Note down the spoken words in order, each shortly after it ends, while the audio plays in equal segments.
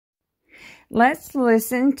Let's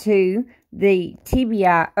listen to the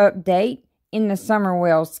TBI update in the Summer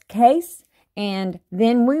Wells case, and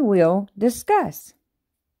then we will discuss.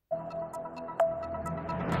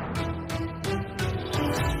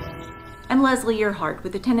 I'm Leslie Earhart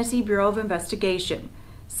with the Tennessee Bureau of Investigation.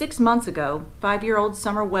 6 months ago, 5-year-old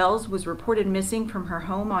Summer Wells was reported missing from her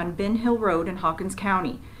home on Ben Hill Road in Hawkins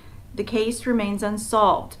County. The case remains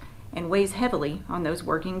unsolved and weighs heavily on those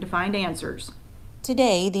working to find answers.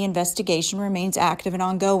 Today, the investigation remains active and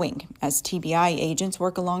ongoing as TBI agents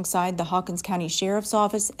work alongside the Hawkins County Sheriff's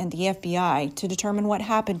Office and the FBI to determine what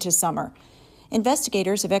happened to Summer.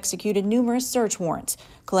 Investigators have executed numerous search warrants,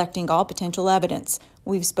 collecting all potential evidence.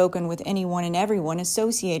 We've spoken with anyone and everyone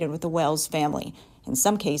associated with the Wells family, in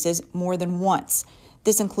some cases more than once.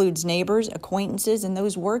 This includes neighbors, acquaintances, and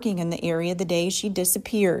those working in the area the day she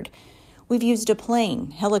disappeared. We've used a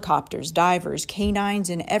plane, helicopters, divers, canines,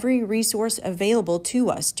 and every resource available to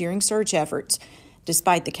us during search efforts.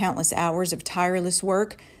 Despite the countless hours of tireless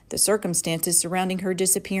work, the circumstances surrounding her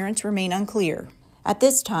disappearance remain unclear. At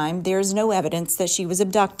this time, there is no evidence that she was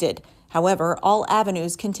abducted. However, all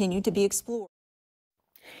avenues continue to be explored.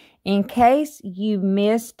 In case you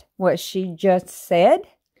missed what she just said,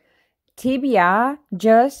 TBI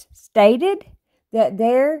just stated that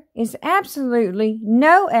there is absolutely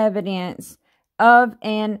no evidence of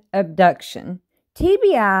an abduction.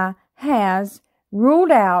 TBI has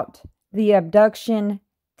ruled out the abduction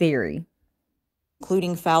theory,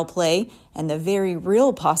 including foul play and the very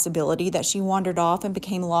real possibility that she wandered off and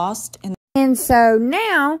became lost. And so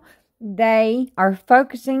now they are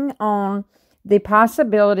focusing on the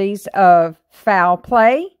possibilities of foul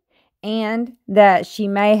play and that she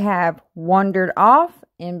may have wandered off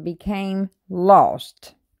and became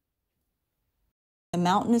lost. The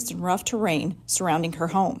mountainous and rough terrain surrounding her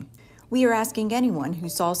home. We are asking anyone who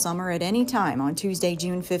saw Summer at any time on Tuesday,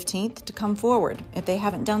 June 15th to come forward if they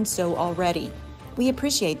haven't done so already. We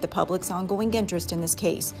appreciate the public's ongoing interest in this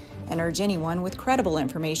case and urge anyone with credible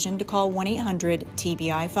information to call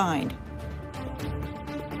 1-800-TBI-FIND.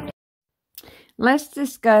 Let's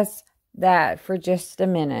discuss that for just a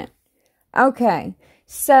minute. Okay,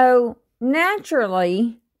 so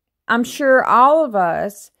naturally, I'm sure all of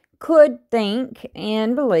us could think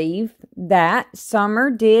and believe that Summer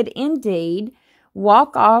did indeed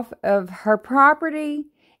walk off of her property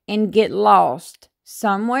and get lost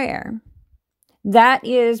somewhere. That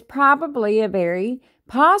is probably a very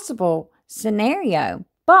possible scenario.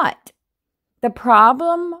 But the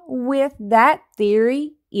problem with that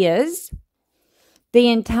theory is the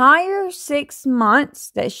entire 6 months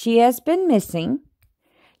that she has been missing,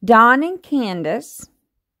 Don and Candace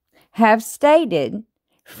have stated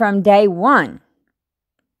from day one,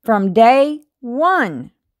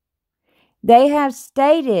 they have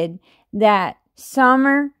stated that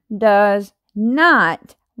Summer does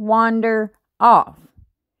not wander off.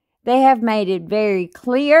 They have made it very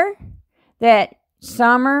clear that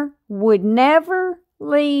Summer would never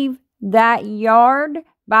leave that yard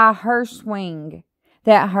by her swing.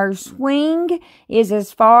 That her swing is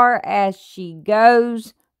as far as she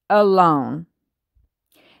goes alone.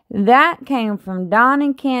 That came from Don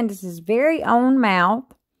and Candace's very own mouth.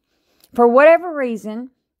 For whatever reason,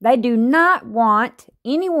 they do not want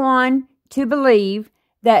anyone to believe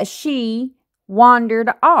that she wandered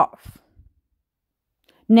off.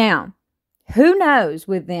 Now, who knows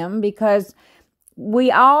with them, because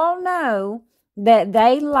we all know that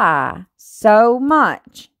they lie so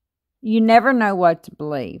much. You never know what to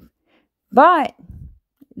believe. But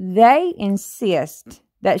they insist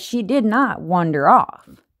that she did not wander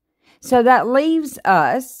off. So that leaves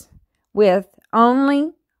us with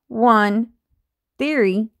only one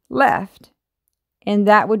theory left, and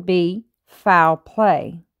that would be foul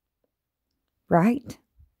play. Right?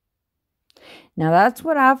 Now, that's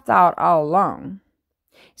what I've thought all along.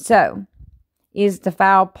 So, is the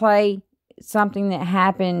foul play something that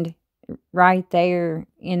happened right there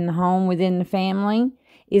in the home within the family?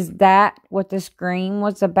 Is that what the scream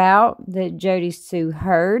was about that Jody Sue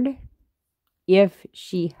heard? If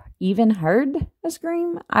she even heard a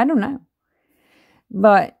scream, I don't know.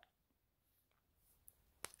 But,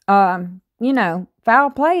 foul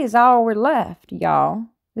play is all we're left, y'all.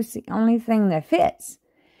 This is the only thing that fits.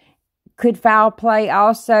 Could foul play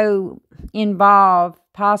also involve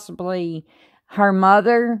possibly her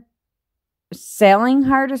mother selling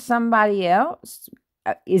her to somebody else?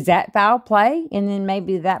 Is that foul play? And then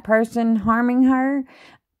maybe that person harming her?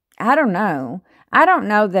 I don't know. I don't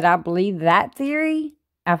know that I believe that theory.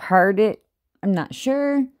 I've heard it. I'm not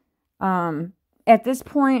sure. At this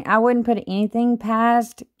point, I wouldn't put anything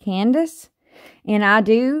past Candace. And I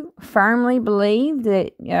do firmly believe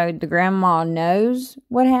that the grandma knows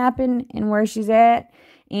what happened and where she's at.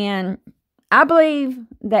 And I believe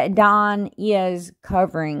that Don is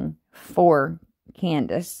covering for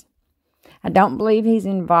Candace. I don't believe he's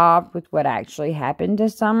involved with what actually happened to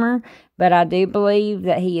Summer, but I do believe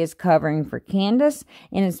that he is covering for Candace,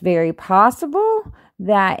 and it's very possible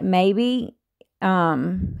that maybe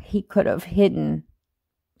he could have hidden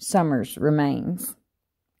Summer's remains.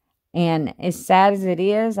 And as sad as it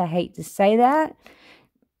is, I hate to say that,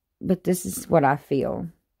 but this is what I feel.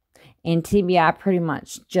 And TBI pretty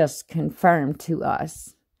much just confirmed to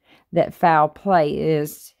us that foul play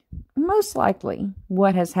is most likely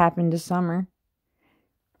what has happened to Summer.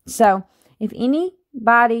 So, if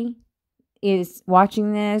anybody is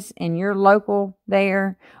watching this and you're local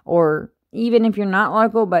there, or even if you're not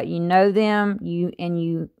local but you know them,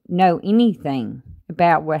 you know anything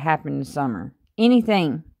about what happened to Summer,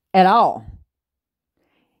 anything at all,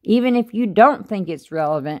 even if you don't think it's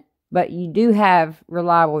relevant, but you do have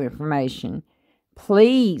reliable information,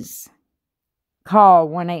 please call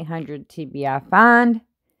 1-800-TBI-FIND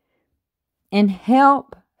and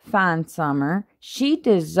help find Summer. She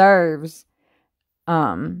deserves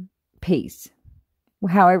peace,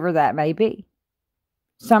 however that may be.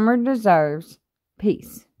 Summer deserves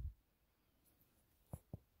peace.